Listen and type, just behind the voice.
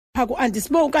apha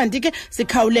ku-andisibo kanti ke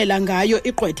sikhawulela ngayo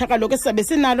igqwetha kaloku esisabe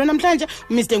sinalo namhlanje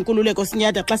Mr. Nkululeko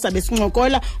Sinyada xa sabe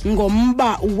sincokola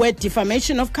ngomba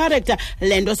we-defamation of character,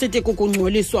 le nto sithi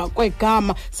kukungcoliswa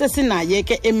kwegama. Sesinaye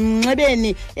ke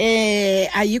emnxebeni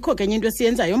ayikho kenye into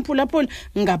esiyenzayo mphulaphula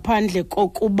ngaphandle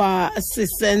kokuba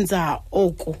sisenza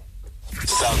oku.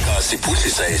 Saka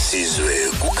siphuhlisa isizwe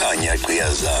kukhanya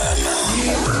gqiyazana.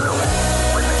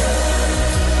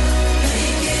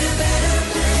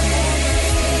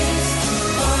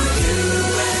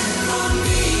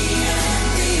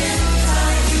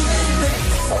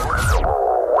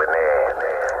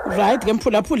 Right, ke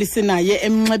mphulaphuli sinaye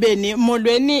emnxebeni.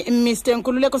 Molweni Mr.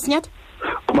 Nkululeko Sinyada.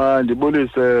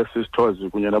 Mandibulise sisithozi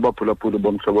kunye nabaphulaphuli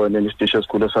bomhlobo nesiteshi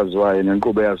esikhulu esaziwayo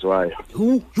nenkqubo eyaziwayo.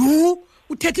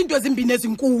 Uthetha into ezimbini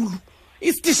ezinkulu.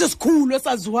 Isiteshi esikhulu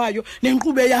esaziwayo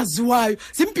nenkqubo eyaziwayo.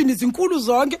 Zimbini zinkulu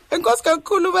zonke. Enkosi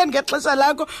kakhulu wena ngexesha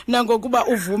lakho nangokuba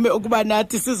uvume ukuba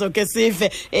nathi sizoke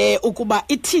sive ukuba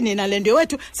ithini nalento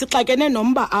wethu sixakene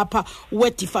nomba apha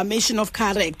we-defamation of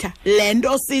character.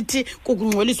 Lento sithi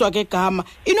kukungcoliswa kwegama.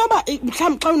 Inoba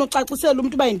mhlawumbe xa unocacisela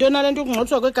umuntu uba yintoni nalento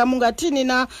kungcoliswa kwegama ungathini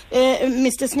na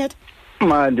Mr. Sinyada?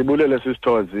 Mandibulele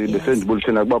sisithozi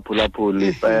besendibulise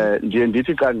nakubaphulaphuli. Ndiye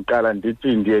ndithi xa ndiqala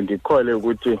ndiye ndikhole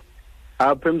ukuthi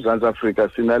apha eMzantsi Afrika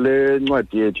sinale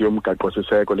ncwadi yethu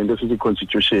yomgaqo-siseko, lento sithi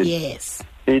constitution. Yes.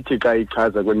 Ithi xa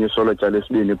ichaza kwenye isolotya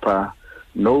lesibini phaa,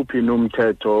 nowuphi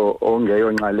nomthetho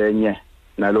ongeyonxalenye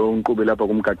nalo nkqubo lapha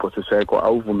kumgaqo-siseko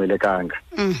awuvumelekanga.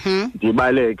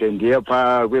 Ndibaleke ndiye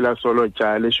phaa kwelaa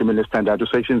solotya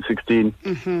le-16 section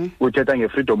 16 uthetha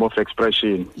nge-freedom of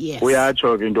expression.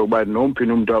 Uyatsho ke into yokuba nowuphi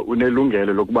nomntu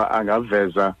unelungelo lokuba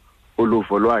angaveza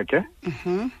uluvo lwakhe,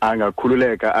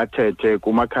 angakhululeka athethe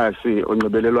kumakhasi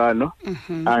onxibelelwano,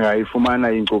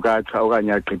 angayifumana inkcukacha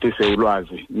okanye agqithise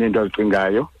ulwazi nento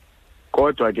azicingayo.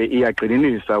 Kodwa ke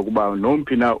iyagxininisa ukuba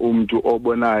nomphi na umntu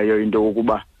obonayo into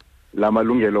yokuba la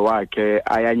malungelo wakhe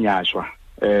ayanyashwa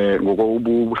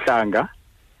ngokobuhlanga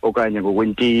okanye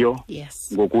ngokwentiyo,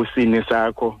 ngokusini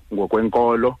sakho,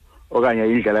 ngokwenkolo okanye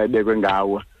indlela ebekwe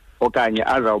ngawo, okanye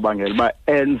azawubangela uba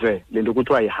enze lento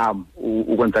kuthiwa yiharm,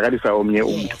 ukwenzakalisa omnye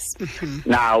umntu.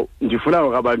 Now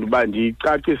ndifuna abantu uba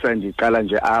ndicacisa ndiqala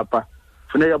nje apha,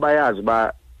 funeka bayazi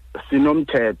uba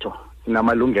sinomthetho,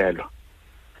 sinamalungelo.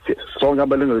 Sonke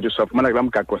amalungelo ethu siwafumana kulaa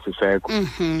mgaqo-siseko.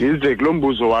 Ndize kulo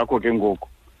mbuzo wakho ke ngoku.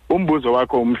 Umbuzo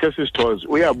wakho umhle sisithozi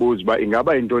uyabuza uba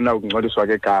ingaba yintoni na ukungcoliswa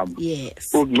kwegama.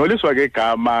 Ukungcoliswa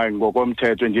kwegama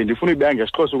ngokomthetho nje ndifuna ibeka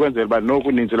ngesiXhosa ukwenzela uba noku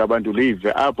uninzi labantu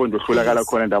live apho ndohlulakala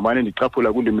khona ndamane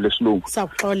ndicaphula kulwimi lesilungu.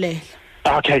 Sakuxolela.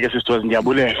 Okay ke sisithozi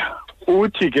ndiyabulela.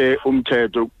 Uthi ke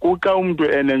umthetho kuxa umuntu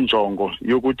enenjongo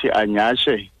yokuthi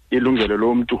anyashe ilungelo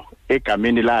lomuntu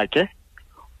egameni lakhe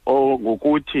o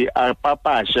ngokuthi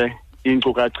apapashe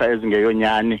inkcukacha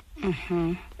ezingeyonyani.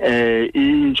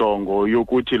 Injongo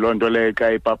yokuthi lonto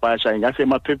leka ipapasha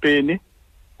ingasemaphepheni,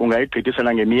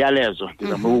 ungayigqithisela ngemiyalezo.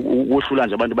 Ndizama ukuhlula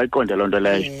nje abantu bayiqonde lonto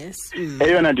leyo.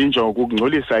 Eyona ndinjongo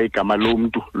ukungcolisa igama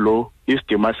lomuntu lo,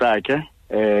 isidima sakhe,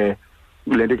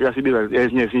 lento ke sibiza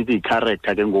ezinye sithi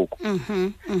i-character ke ngoku.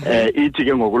 Ithi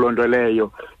ke ngoku lonto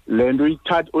leyo, lento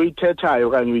uyithethayo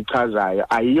okanye uyichazayo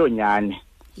ayiyonyani.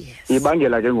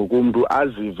 Ibangela ke ngokumuntu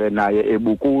azive naye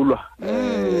ebukulwa.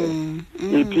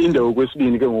 Iphinde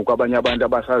okwesibini ke ngoku abanye abantu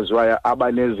abasaziwayo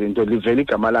abanezinto livela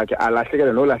igama lakhe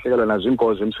alahlekelwe nolahlekelwa nazo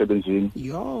inkozo emsebenzini.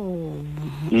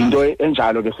 Into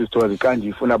enjalo ke sisithozi xa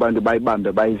ndifuna abantu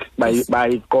bayibambe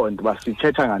bayiqonde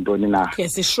basithetha ngantoni na. Ke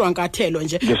sishwankathelo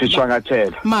nje.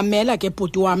 Ngesishwankathelo. Mamela ke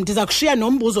bhuti wami, ndiza kushiya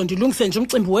nombuzo ndilungise nje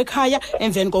umcimbi wekhaya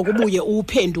emveni kokubuye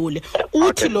uphendule.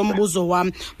 Uthi lo mbuzo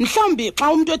wami, mhlawumbi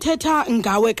xa umuntu ethetha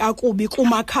ngawe kakubi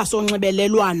kumakhasi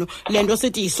onxibelelwano, lento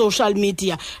sithi yi-social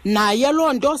media, naye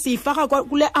loo nto siyifaka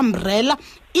kule umbrella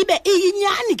ibe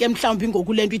iyinyani ke mhlawumbi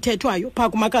ngokulento ithethwayo phaa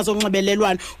kumakhasi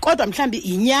onxibelelwano, kodwa mhlawumbi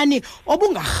inyani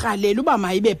obungarhaleli uba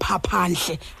mayibe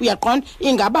phaphandle. Uyaqonda?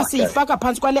 Ingaba siyifaka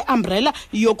phantsi kwale umbrella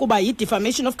yokuba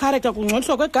yi-defamation of character,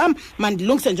 kungcoliswa kwegama.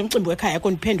 Mandilungise nje umcimbi wekhaya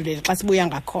yakho ndiphendulele xa sibuya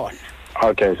ngakhona.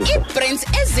 Okay. Ibrands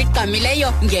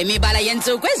ezigqamileyo ngemibala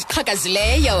yentsuku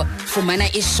eziqhakazileyo. Fumana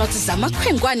ishots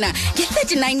zamakhwenkwana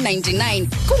nge-39.99.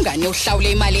 Kungani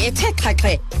uhlawule imali ethe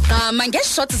xhaxhe. Gama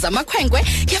ngeshots zamakhwenkwe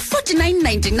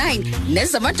nge-49.99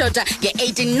 nezamadoda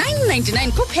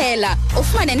nge-89.99 kuphela.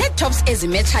 Ufumane neetops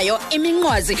ezimetshayo,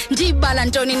 iminqwazi, ndibala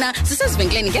ntoni na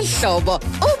zisezivenkileni ngehlobo.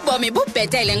 Ubomi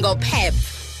bubhetele ngoPep.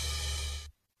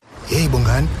 Hey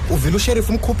bongani, uvile usheriff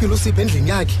umkhuphile usiphe endlini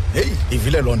yakhe. Hey,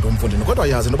 ivile lonto umfundini, kodwa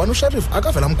yazi nobani usheriff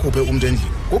akavela umkhuphe umuntu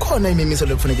endlini. Kukhona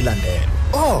imimiselo ekufuneka ilandelwe.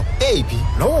 Oh, AP,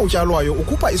 lowo utyalwayo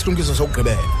ukhupha isilungiso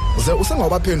sokugqibela. ze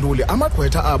usengawabaphenduli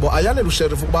amagqwetha abo ayalela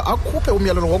usheriff ukuba akhuphe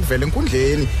umyalelo wokuvela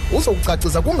enkundleni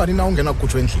uzokucacisa kungani na ungena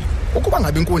kukhutshwa endlini. Ukuba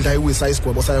ngabe inkundla iwisa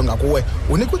isigwebo sayo ngakuwe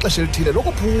unikwa ixesha elithile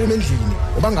lokuphuma endlini.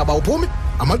 Uba ngaba uphumi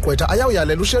amagqwetha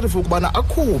ayawuyalela usheriff ukubana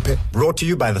akhuphe. Brought to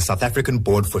you by the South African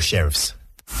Board for Sheriffs.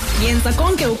 Yenza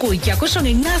konke ukutya kusho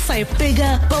ngencasa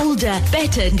bigger, bolder,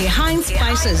 better nge-Heinz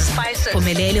Spices.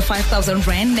 Phumelele 5,000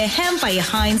 rand nehempa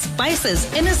ye-Heinz Spices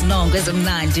enezinongo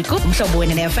ezimnandi kumhlobo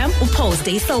we-NFM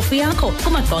uposte iselfie yakho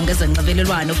kumaqonga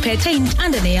ezonxibelelwano uphethe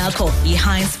intandane yakho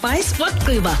i-Heinz Spice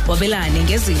waqhiba wabelane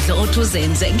ngezidlo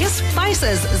othuzenze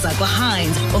nge-spices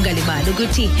zakwa-Heinz. Ungalibali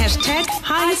ukuthi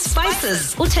 #Heinz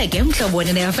Spices uthege umhlobo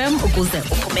we-NFM ukuze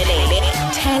uphumelele.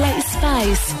 Thela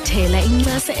ispice, thela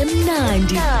incasa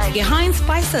emnandi. Nge-Heinz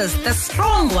Spices, the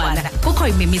strong one. Kukho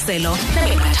imimiselo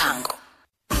nemiqathango.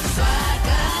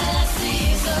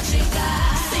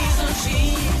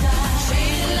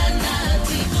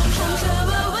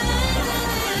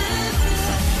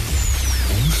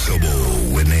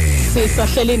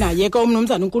 Sisahleli naye ke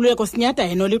umnumzana Nkululeko Sinyada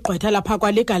yena oligqwetha lapha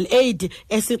kwa Legal Aid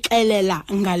esixelela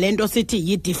ngalento sithi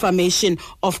yi-defamation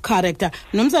of character.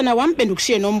 Nomzana wami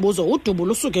bendikushiye nombuzo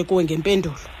udubulo usuke kuwe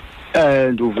ngempendulo.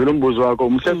 Nduvile umbuzo wakho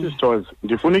umhle sisithoze.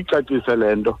 Ndifuna icacise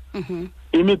lento.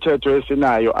 Imithetho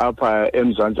esinayo apha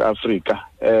eMzantsi Afrika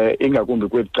ingakumbi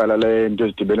kwecala lento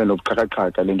ezidibene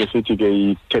nobuxhakaxhaka lento sithi ke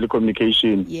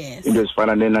i-telecommunication into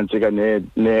ezifana nenantsika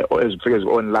ezifike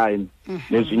online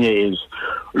nezinye ezi.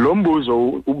 Lo mbuzo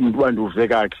umuntu banduve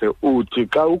kahle uthi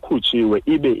xa ukhutshiwe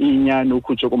ibe inyani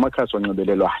ukhutshwe kumakhasi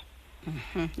onxibelelwano.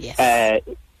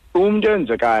 Umuntu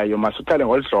enzekayo masiqale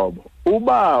ngolhlobo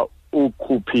uba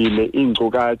ukhuphile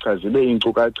iinkcukacha zibe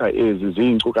iinkcukacha ezi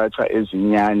ziinkcukacha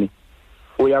ezinyani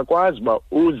uyakwazi ba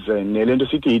uze nelento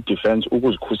sithi i-defense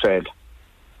ukuzikhusela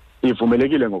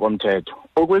ivumelekile ngokomthetho.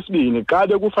 Okwesibini xa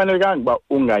bekufanelekanga ba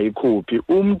ungayikhuphi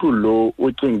umuntu lo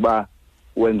ucinga ba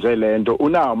wenze lento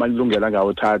unawo amalungelo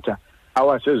angawuthatha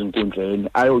awasezinkundleni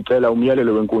ayocela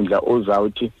umyalelo wenkundla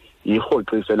ozawuthi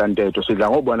yirhoxise la ntetho. Sidla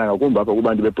ngobona ngakumbi apha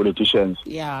kubantu be-politicians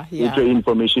uthi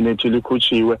information ethile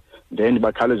ikhutshiwe then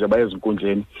bakhaleze baye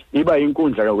ezinkundleni iba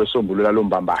inkundla kakwesombulula lo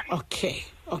mbambano. Okay.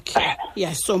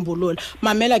 Yasombulula.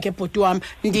 Mamela ke bhuti wami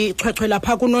ndichwechwe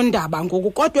lapha kunondaba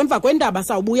ngoku kodwa emva kwendaba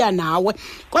sawubuya nawe.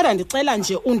 Kodwa ndicela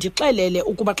nje undixelele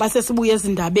ukuba xa sesibuye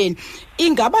ezindabeni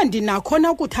ingaba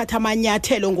ndinakhona ukuthatha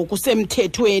amanyathelo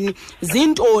ngokusemthethweni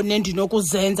zintoni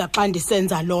endinokuzenza xa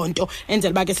ndisenza lonto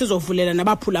enzela ba ke sizovulela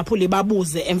nabaphulaphuli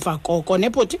babuze emva koko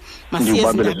nebhuti masiye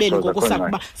ezindabeni ngoku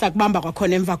sakubamba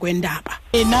kwakhona emva kwendaba.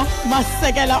 Ina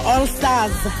masekela All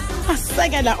Stars.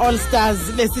 Masekela All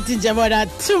Stars besithi nje bona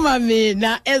thuma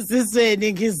mina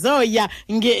ezizweni ngizoya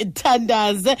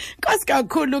ngithandaze. Nkosi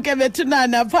kakhulu ke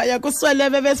bethunana phaya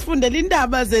kuswelebe besifundela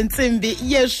indaba zentsimbi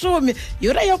yeshumi.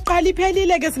 Yure yokuqala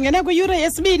iphelile ke singena kuyure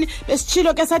yesibini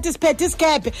besitshilo ke sathi siphethe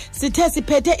isikhepe sithe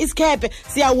siphethe isikhepe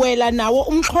siyawela nawo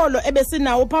umxholo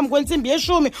ebesinawo phambi kwentsimbi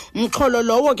yeshumi. Umxholo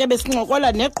lowo ke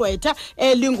besincokola negqwetha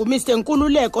elingu Mr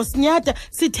Nkululeko Sinyada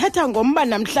sithetha ngomba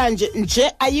namhlanje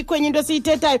nje ayikho enye into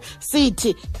esiyithethayo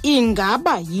sithi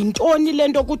ingaba yintoni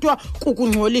lento kuthiwa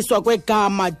ukungcoliswa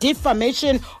kwegama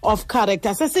defamation of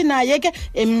character. Sesinaye ke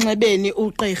emnxebeni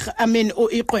ugqirha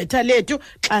igqwetha lethu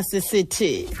xa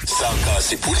sisithi Saka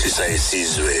siphuhlisa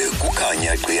isizwe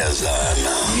kukhanya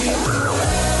gqiyazana.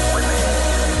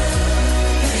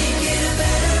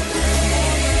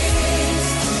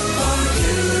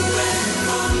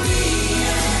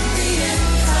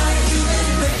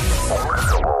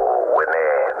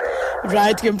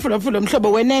 Right ke mfulafula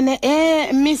mhlobo wenene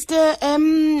Mr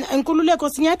Nkululeko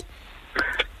Sinyada.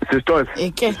 Sistos.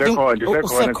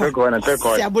 Sekhona.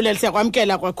 Siyabulela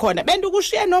siyakwamkela kwakhona.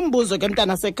 Bendukushiya nombuzo ke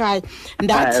mntana sekhaya.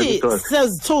 Ndathi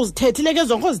sezithethile ke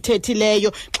zonke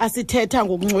ozithethileyo xa sithetha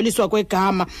ngokungcoliswa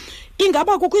kwegama.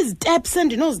 Ingaba kukho iziteps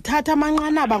endinozithatha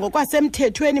amanqanaba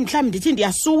ngokwasemthethweni mhlawumbe ndithi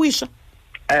ndiyasuwisha.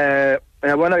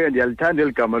 Yabona ke ndiyalithanda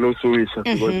eligama losuwisha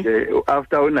because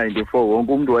after u94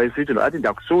 wonke umuntu wayesithi lo athi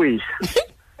ndakusuwisha.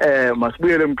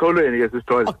 Masibuyele emxholweni ke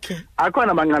sisithola.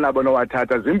 Akhona amanqanaba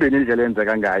nowathatha zimbini indlela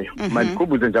enzeka ngayo.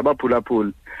 Mandikhubuze nje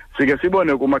abaphulaphuli. Sike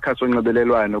sibone kumakhasi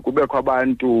onxibelelwano kubekho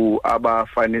abantu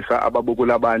abafanisa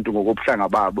ababukula abantu ngokubuhlanga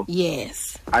babo.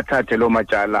 Yes. Athathe lo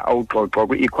majala awuxoxwa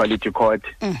kwi-equality court.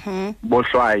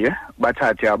 Bohlwaye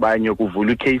bathathe abanye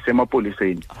kuvula icase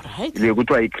emapoliseni. Le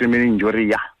kuthiwa i-criminal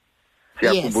injury.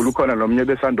 Siyakhumbula ukhona nomnye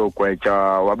besandogwetja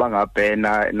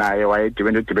wabangabhena naye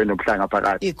wayedibene nobuhlanga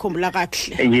phakathi. Ikhumbula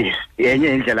kahle. Yes, yenye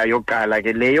indlela yokuqala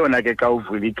ke leyona ke xa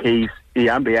uvula icase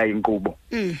ihambe yayinkqubo.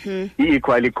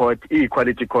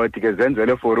 I-equality court ke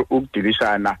zenzele for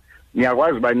ukudilishana.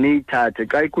 Niyakwazi ba niyithathe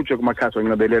xa ikhutshwe kumakhasi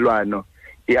onxibelelwano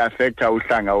iaffecta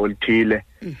uhlanga oluthile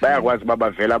bayakwazi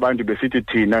babavela abantu besithi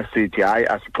thina sithi hayi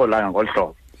asixolanga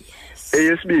ngolhlobo.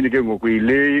 Eyesibini ke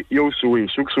ngokuyile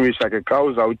yosuwisha ukusuwisha ke xa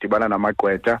uzawudibana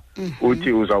namagqwetha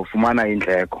uthi uzawufumana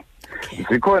indleko.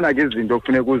 Zikhona ke izinto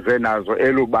okufuneka uze nazo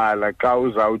elubala xa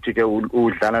uzawuthi ke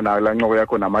udlala nayo la ncoko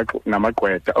yakho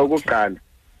namagqwetha. Okokuqala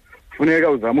funeka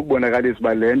uzame ukubonakalisa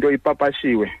uba le nto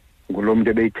ipapashiwe ngulo muntu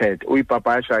ebeyithetha.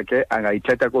 Uyipapasha ke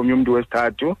angayithetha komnye umuntu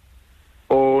wesithathu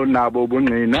onabo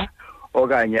ubungqina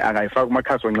okanye angayifaka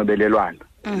kumakhasi onxibelelwano.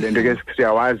 Le nto ke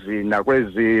siyawazi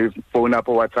nakwezi phone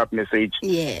apho WhatsApp message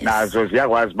nazo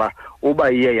ziyakwazi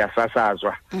uba iye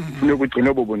yasasazwa funeka ugcine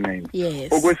obubungqina.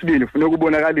 Okwesibili funeka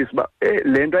ubonakalisa uba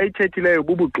le nto ayithethileyo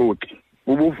bubuxoki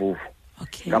bubuvuvu.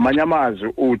 Ngamanye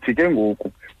amazwi uthi ke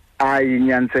ngoku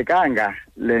ayinyansekanga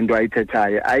le nto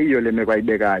ayithethayo ayiyo le meko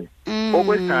ayibekayo.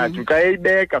 Okwesithathu xa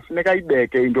eyibeka funeka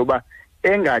ayibeke into yoba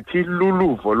engathi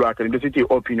luluvo lwakhe lento sithi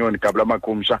opinion gabula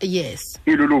makhumsha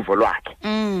iluluvo lwakhe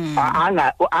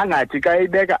angathi xa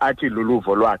eyibeka athi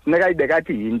luluvo lwakhe funeka ayibeka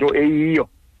athi yinto eyiyo.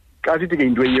 Xa sithi ke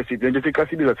into eyiyo sithi lento xa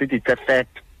sibiza sithi it's a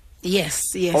fact.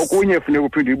 Okunye funeka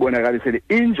uphinde uyibonakalisele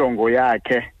injongo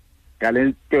yakhe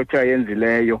ngale nto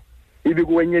ayenzileyo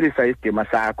ibikuwenyelisa isidima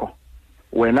sakho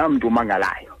wena mntu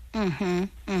umangalayo.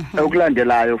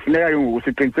 Okulandelayo funeka ke ngoku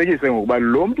siqinisekise ngokuba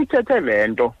lo mntu uthethe le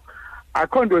nto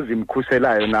akho nto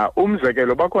zimkhuselayo na.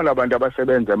 Umzekelo bakhona abantu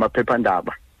abasebenza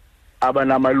emaphephandaba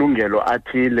abanamalungelo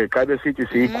athile xa besithi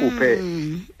siyikhuphe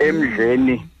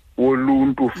emdleni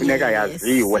woluntu funeka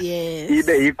yaziwe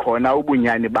ibe ikhona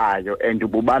ubunyani bayo and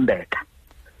bubambeka.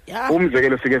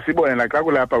 Umzekelo sike sibone naxa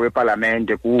kulapha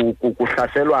weparlamente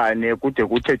kuhlaselwane kude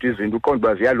kuthethwe izinto uqonda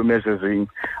uba ziyalumeza ezinye.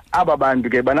 Aba bantu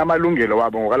ke banamalungelo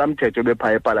wabo ngokalamthetho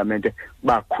bephaya eparlamente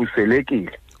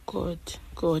bakhuselekile. Good.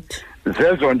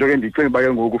 Zezo nto ke ndicinga uba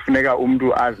ke ngoku kufuneka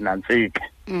umntu azinantsike.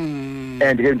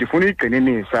 And ke ndifuna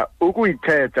uyigqininisa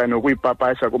ukuyithetha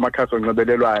nokuyipapasha kumakhasi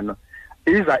onxibelelwano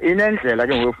iza inendlela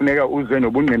ke ngoku kufuneka uze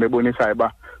nobungqina ebonisayo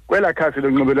uba kwela khasi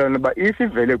lonxibelelwano uba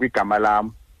isivele kwigama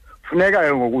lam funeka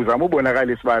ke ngoku uzama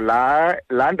ubonakalisa uba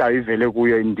laa ndawo ivele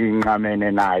kuyo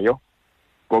ndingqamene nayo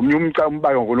ngomnye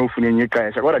umba ngokunofuna enye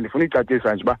ixesha. Kodwa ndifuna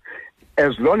icacisa nje uba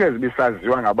as long as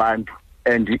bisaziwa ngabantu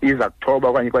and iza kuthoba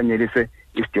okanye kwanyelise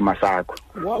isidima sakho.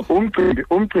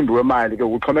 Umcimbi wemali ke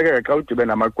uxhomekeka xa udibene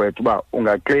namagqwetha uba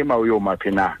ungaclaima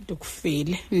uyomaphi na.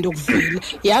 Ndikuvile.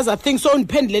 Yazi I think so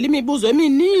ndiphendulela imibuzo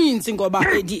emininzi ngoba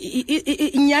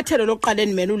inyathelo lokuqala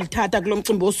endimele ulithatha kulo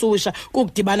mcimbi osusha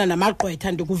kukudibana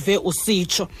namagqwetha ndikuve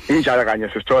usitsho. Injalo kanye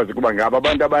sisithoze kuba ngaba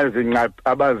abantu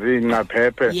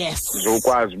abazingcaphephe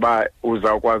zokwazi uba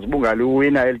uzawukwazi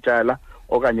ubungaliwina elityala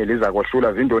okanye liza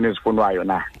kohlula zindoni ezifunwayo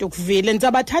na. Ndikuvile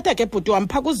ndzabathatha ke bhuti wam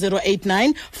phaa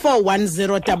ku-089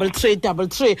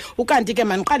 410 ukanti ke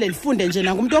maniqale lifunde nje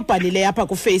nangumuntu obhalileyo apha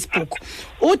kuFacebook.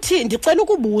 Uthi ndicela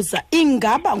ukubuza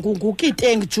ingaba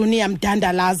nguKiteng Junior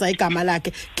Mdandalaza igama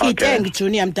lakhe. Kiteng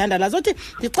Junior Mdandalaza uthi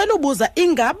ndicela ubuza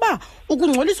ingaba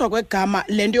ukungcoliswa kwegama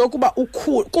lento yokuba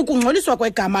ukungcoliswa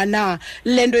kwegama na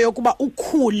lento yokuba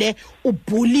ukhule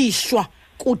ubhulishwa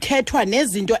kuthethwa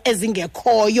nezinto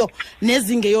ezingekhoyo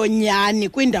nezingeyonyani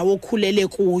kwindawo okhulele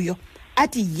kuyo.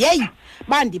 Athi yeyi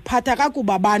bandiphatha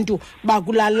kakuba abantu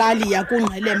bakulalali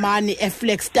yakungqelemani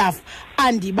eFlagstaff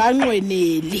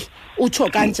andibanqweneli. Utsho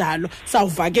kanjalo.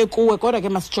 Sawuva ke kuwe kodwa ke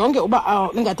masijonge uba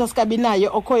ingathi asikabi naye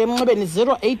okhoyo emnxebeni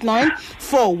 089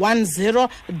 410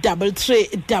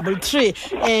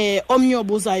 3333. Omnye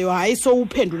obuzayo hayi so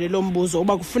uphendule lo mbuzo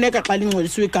uba kufuneka xa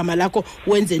lingcoliswe igama lakho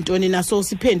wenze ntoni naso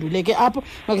siphendule ke apho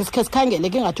ngeke sikhe sikhangele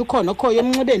ke ngathi ukhona okhoyo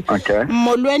emnxebeni.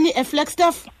 Molweni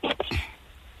eFlagstaff.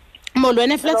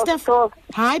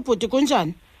 Hayi bhuti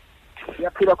kunjani?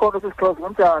 Siyaphila khona sisixhosa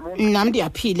kunjani? Nam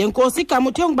ndiyaphila. Enkosi igama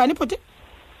uthe ngubani bhuti?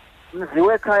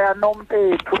 Mziwekhaya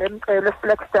nompethu emcele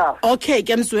eFlagstaff. Okay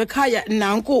ke Mziwekhaya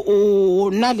nanku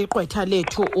unaliqwetha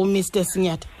lethu uMr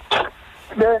Sinyada.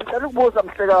 Bengicela ukubuza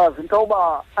mhlekazi into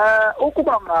uba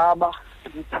ukuba ngaba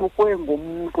ngithukwe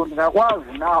ngumuntu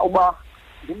ndingakwazi na uba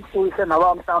ndimhluyise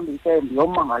naba mhlawumbi ke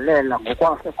ndiyomangalela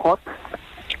ngokwase-court.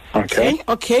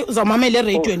 Okay uzawumamela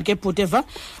ereyidweni ke bhuti eva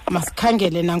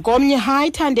masikhangele nankomnye.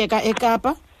 Hayi Thandeka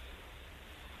eKapa.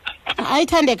 Hayi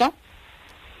Thandeka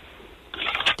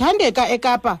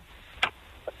eKapa.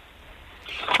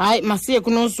 Hayi masiye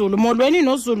kunoZulu. Molweni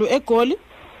noZulu eGoli.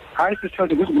 Hayi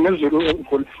sithathe ngizimezelo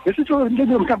eGoli. Lesitho into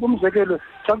mhlawumbe umzekelo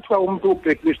xa kuthiwa umuntu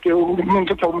ublacklisted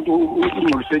umuntu xa umuntu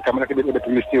ungcoliswe igama lakhe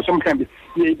eblacklisted so mhlawumbe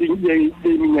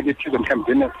iminyaka ethize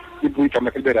mhlawumbe then ibuye igama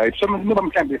lakhe libe right so noba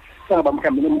mhlawumbe sangaba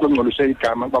mhlawumbe umuntu ongcoliswe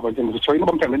igama baba njengozithoyi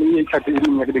noba mhlawumbe iyayithathe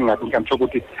iminyaka ebingathi mhlawumbe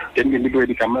sokuthi then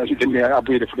ngilibuyele igama then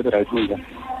abuyele futhi libe right njani.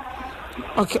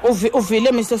 Okay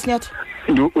uvile Mr Sinyada.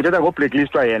 Uthetha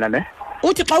ngo-blacklistwa yena ne?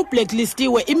 Uthi xa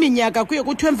ublacklistiwe iminyaka kuye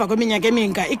kuthiwe emva kweminyaka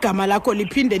eminga igama lakho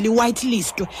liphinde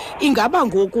li-whitelistwe. Ingaba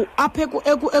ngoku apha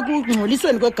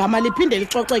ekungcolisweni kwegama liphinde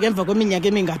lixoxeke emva kweminyaka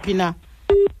emingaphi na?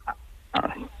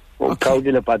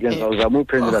 Ukhawukile but ngizawuzama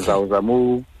uphendula ngizawuzama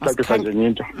ucacisa nje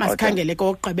into. Masikhangele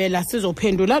kokugqibela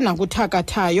sizophendula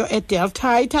nanguthakathayo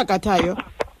eDelta. Ithakathayo.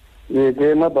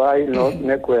 Yeke mabayi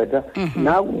negwetha.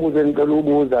 Nakubuze ngicela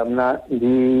ubuza mina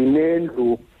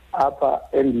ndinendlu apha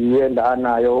endiyenda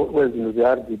nayo kwezinto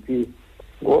ze-RDP.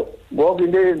 Ngoku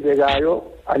into eyenzekayo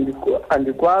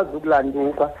andikwazi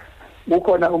ukulanduka.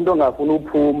 Kukhona umuntu ongafuna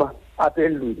uphuma apha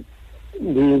endlini.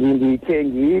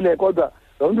 Ndiyithengile kodwa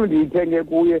lo muntu ndiyithenge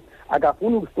kuye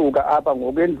akafuni ukusuka apha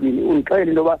ngokwendlini.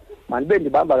 Undixelela into yoba mandibe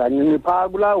ndibamba kancinci phaa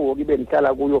kulaa woki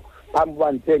bendihlala kuyo phambi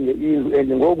uba ndithenge indlu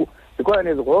and ngoku zikhona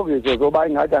nezigroviso zoba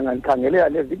ingathi angandikhangelela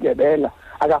nezigebenga.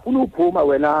 Akafuni uphuma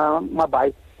wena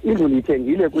mabayi. Indlu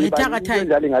ndiyithengile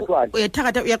kuyibanjalo ingathiwani.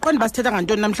 Uyethakatha uyaqonda uba sithetha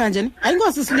ngantoni namhlanje ne?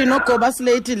 Ayinkosi silino goba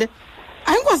siletile.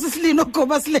 Ayinkosi silino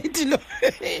goba siletile.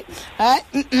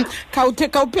 Hayi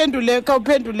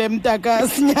khawuphendule mntaka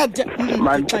Sinyada.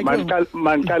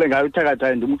 Mandiqale ngayo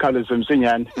uthakathayo ndimkhawulise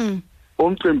msinyane.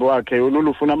 Umcimbi wakhe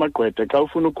ulufuna amagqwetha xa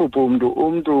ufuna ukhupha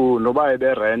umuntu noba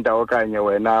eberenta okanye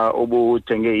wena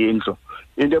ubuthenge indlu.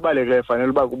 Into ebalulekileyo fanele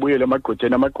uba kubuyele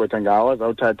amagqwetha ngawo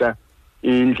azawuthatha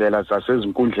indlela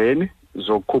zasezinkundleni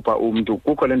zokukhupha umuntu.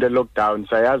 Kukho lento lockdown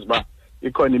sayazi ba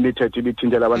ikhona imithetho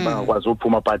ibithintela abantu bangakwazi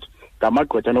uphuma but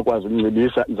ngamagqwetha anokwazi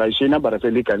ukuncibisa. Ndizayishiya inambara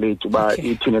seliga lethu ba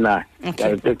ithini na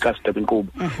xa sidebe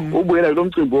inkqubo. Ubuyela kulo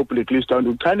mcimbi wo-blacklist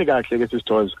ndiwuchani kahle ke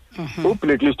sisithoza.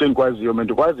 U-blacklist endikwaziyo mna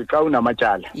ndikwazi xa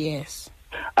unamatyala. Yes.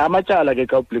 Amatyala ke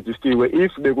xa ublacklistiwe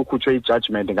if bekukhutshwe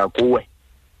i-judgment ngakuwe,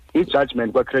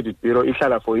 i-judgment kwa-credit bureau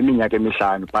ihlala for iminyaka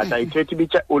emihlanu but ayithethi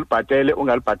ulibhatele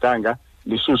ungalibhatanga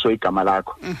lisuswe igama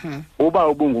lakho. Uba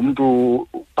ubungumntu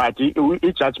but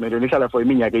i-judgment yona ihlala for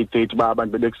iminyaka eyi-30 ba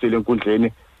abantu bebekusele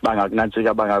enkundleni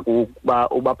bangakunantsika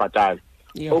ubabhatale.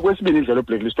 Okwesibini indlela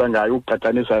obblacklistwa ngayo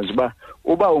ukuqathanisa nje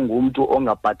uba ungumntu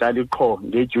ongabhatali qho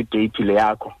nge-due date le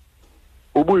yakho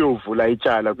ubuye uvula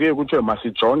ityala kuye kuthiwe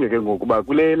masijonge ke ngokuba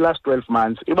kule last 12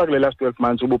 months iba kule last 12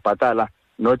 months ububhatala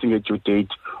not nge-due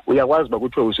date uyakwazi uba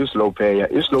kuthiwe usi-slow payer.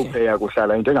 I-slow payer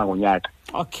kuhlala into engangonyaka.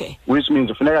 Okay. Which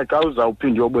means funeka xa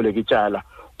uzawuphinde uyoboleka ityala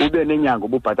ube nenyanga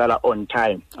ububhatala on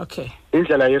time. Okay.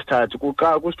 Indlela yesithathu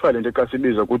xa kusithiwa lento xa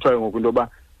sibiza kuthiwa ngoku into yoba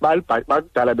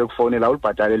bakudala bekufowunela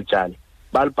ulibhatala elityala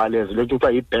balibhaleze le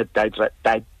kuthiwa yi-bad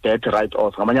debt write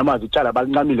off. Ngamanye amazwi ityala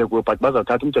balincamile kuyo but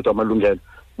bazawuthatha umthetho wamalungelo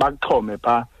bakuxhome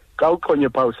phaa. Xa uxhonye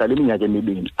phaa uhlala iminyaka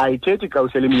emibini. Ayithethi xa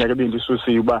uhlala iminyaka emibini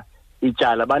isusiwe uba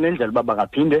ityala banendlela uba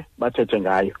bangaphinde bathethe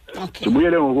ngayo.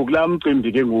 Ndibuyele ngoku kulaa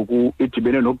mcimbi ke ngoku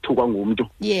idibene nokuthukwa ngumntu.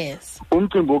 Yes.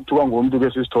 Umcimbi wokuthukwa ngumntu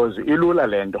ke sisithozi ilula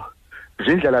le nto.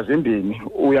 Zindlela zimbini.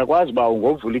 Uyakwazi uba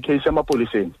ungovula ikheyisi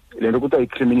emapoliseni le nto kuthiwa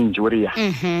i-criminal injury.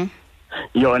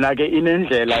 Yona ke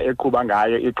inendlela eqhuba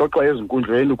ngayo ixoxwa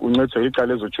ezinkundleni kuncediswa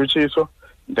icala ezotshutshiso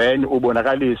then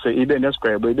ubonakalise ibe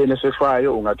nesigwebo ibe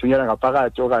nesehwayo ungathunyelwa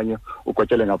ngaphakathi okanye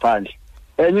ugotele ngaphandle.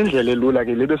 Enye indlela elula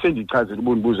ke lebe sendichazile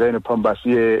ubunibuzene phambi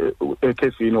basiye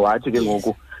ekhefini wathi ke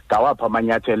ngoku ngawapha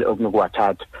amanyathelo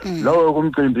okunokuwathatha. Lowo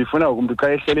kumcimbi ifuna umuntu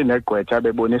xa ehleli negqwetha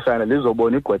bebonisana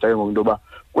lizobona igqwetha ke ngoku into yoba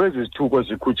kwezi zithuko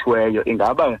zikhutshiweyo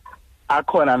ingaba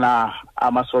akhona na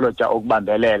amasolotya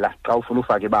okubambelela xa ufuna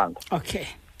ufaka ibango. Okay.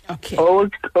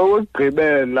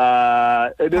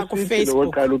 Okugqibela ebesithi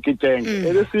lokuqala ukitenge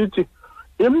ebesithi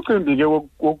imicimbi ke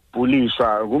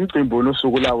wokubhulishwa ngumcimbi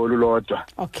onosuku lawo lulodwa.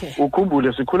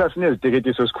 Ukhumbule sikhula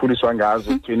sineziteketiso sikhuliswa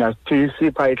ngazo thina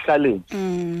sipha ehlaleni.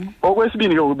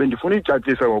 Okwesibini ke bendifuna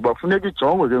icacisa ngoba kufuneka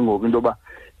ijongwe ke ngoku into yoba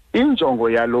injongo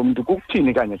yalo muntu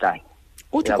kukuthini kanye.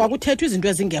 Uthi kwakuthethwa izinto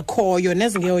ezingekhoyo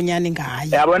nezingeyonyani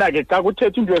ngayo. Yabona ke xa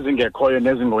kuthethwa into ezingekhoyo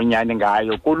nezingonyani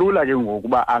ngayo kulula ke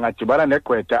ngokuba angadibana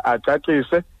negqwetha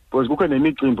acacise because kukho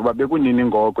nemicimbi babekunini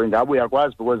ngoko ingabe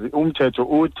uyakwazi because umthetho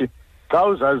uthi xa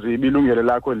uzazi ilungelo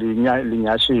lakho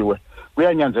linyashiwe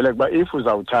kuyanyanzeleka uba if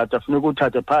uzawuthatha funeka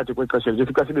uthathe phakathi kwexesha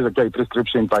elifika sibiza kuthiwa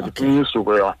yi-prescription but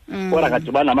inyusuko yona. Kodwa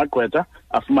ngadibana namagqwetha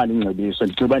afumane ingcebiso.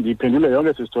 Ndicinga uba ndiyiphendule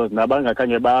yonke sisithozi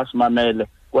nabangakhange basimamele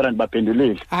kodwa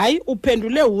ndibaphendulile. Hayi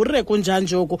uphendule hure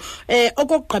kunjanjoku.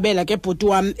 Okokugqibela ke bhuti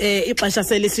wam ixesha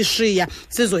selisishiya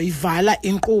sizoyivala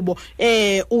inkqubo.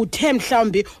 Uthe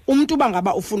mhlawumbi umuntu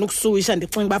bangaba ufuna ukusuwisha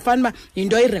ndicinga uba fanele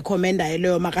into oyirekhomendayo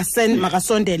leyo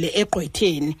makasondele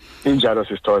egqwetheni. Injalo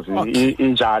sisithozi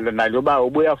injalo naloba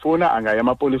ubuyafuna angaya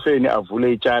emapoliseni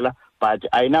avule ityala but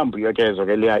ayinambuyekezo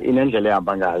ke leya inendlela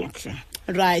ehamba ngayo.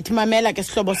 Right, mamela ke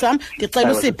sihlobo sam,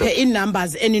 ndicela usiphe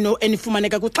ii-numbers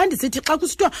enifumaneka xa ndisithi xa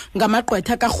kusithiwa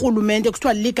ngamagqwetha karhulumente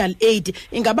kusithiwa legal aid,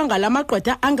 ingaba ngala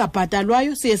magqwetha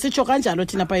angabhatalwayo, siye sitsho kanjalo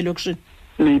thina pha elokishini.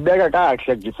 Niyibeka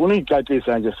kakuhle, ndifuna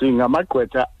uyicacisa nje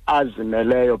singamagqwetha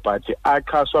azimeleyo but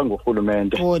axhaswa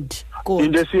ngurhulumente. Good.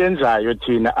 Into esiyenzayo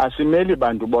thina asimeli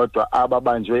bantu bodwa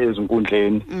ababanjwe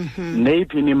ezinkundleni.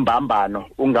 Neyiphi imbambano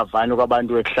ungavani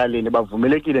kwabantu ekuhlaleni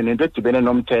bavumelekile nento edibene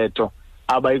nomthetho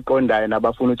abayiqondayo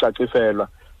nabafuna ucaciselwa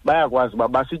bayakwazi uba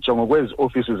basijonge kwezi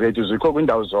offices zethu zikho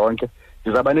kwindawo zonke.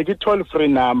 Ndizabanika i-toll free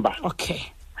number. Okay.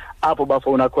 Apho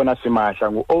bafona khona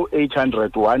simahla ngu-0800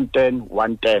 110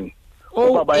 110.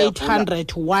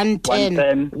 0800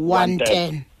 110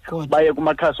 110. Good. Baye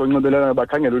kumakhasi onxibelelwano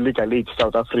bakhangela uLegal Aid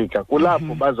South Africa.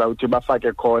 Kulapho bazawuthi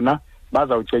bafake khona,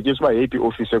 bazawucetyiswa uba yeyiphi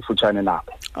office ekufutshane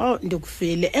nabo. Oh,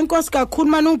 ndikufile. Enkosi kakhulu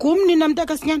mani, ungumni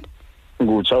namntaka Sinyanda?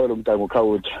 Ngutshawelo mntanga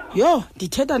ukhawuthi. Yo,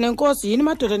 ndithetha nenkosi yini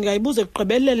madoda ndingayibuza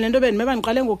ekugqibelele nento bendimeba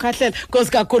ndiqale ngokhahlela.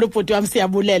 Nkosi kakhulu bhuti wam,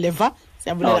 siyabulele va.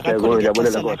 Siyabulela kakhulu.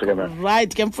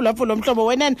 Right, ke mfulafulo mhlobo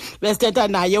wenene besithetha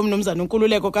naye umnumzana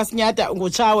Nkululeko Sinyada,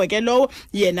 ngutshawe ke lowo,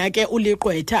 yena ke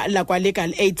uligqwetha lakwa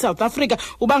Legal Aid South Africa.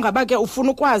 Uba ngaba ke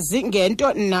ufuna ukwazi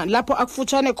ngento lapho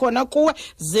akufutshane khona kuwe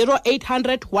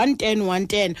 0800 110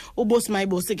 110. Ubusi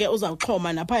mayibusi ke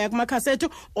uzawuxhoma naphaya kumakhasi ethu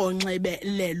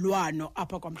onxibelelwano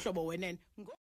apha kwamhlobo wenene.